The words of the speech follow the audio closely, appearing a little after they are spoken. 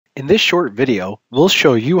In this short video, we'll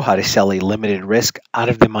show you how to sell a limited risk out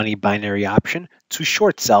of the money binary option to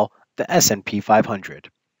short sell the S&P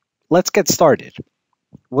 500. Let's get started.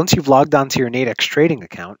 Once you've logged onto your Nadex trading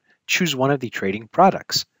account, choose one of the trading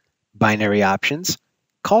products: binary options,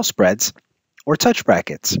 call spreads, or touch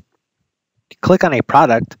brackets. Click on a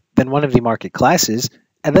product, then one of the market classes,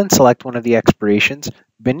 and then select one of the expirations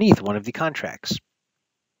beneath one of the contracts.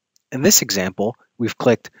 In this example, we've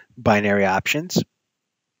clicked binary options,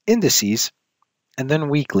 indices, and then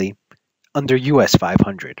weekly under US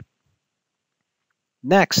 500.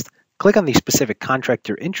 Next, click on the specific contract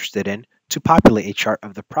you're interested in to populate a chart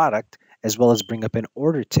of the product, as well as bring up an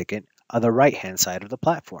order ticket on the right-hand side of the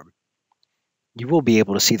platform. You will be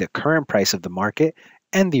able to see the current price of the market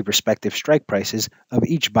and the respective strike prices of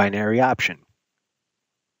each binary option.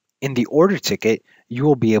 In the order ticket, you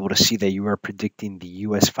will be able to see that you are predicting the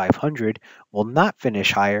US 500 will not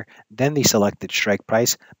finish higher than the selected strike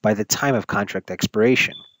price by the time of contract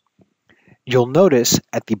expiration. You'll notice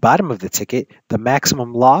at the bottom of the ticket, the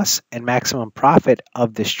maximum loss and maximum profit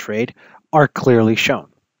of this trade are clearly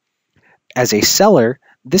shown. As a seller,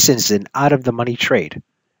 this is an out-of-the-money trade,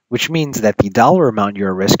 which means that the dollar amount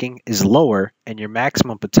you're risking is lower and your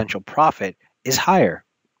maximum potential profit is higher.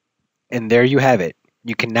 And there you have it.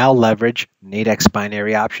 You can now leverage Nadex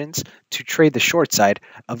binary options to trade the short side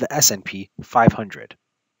of the S&P 500.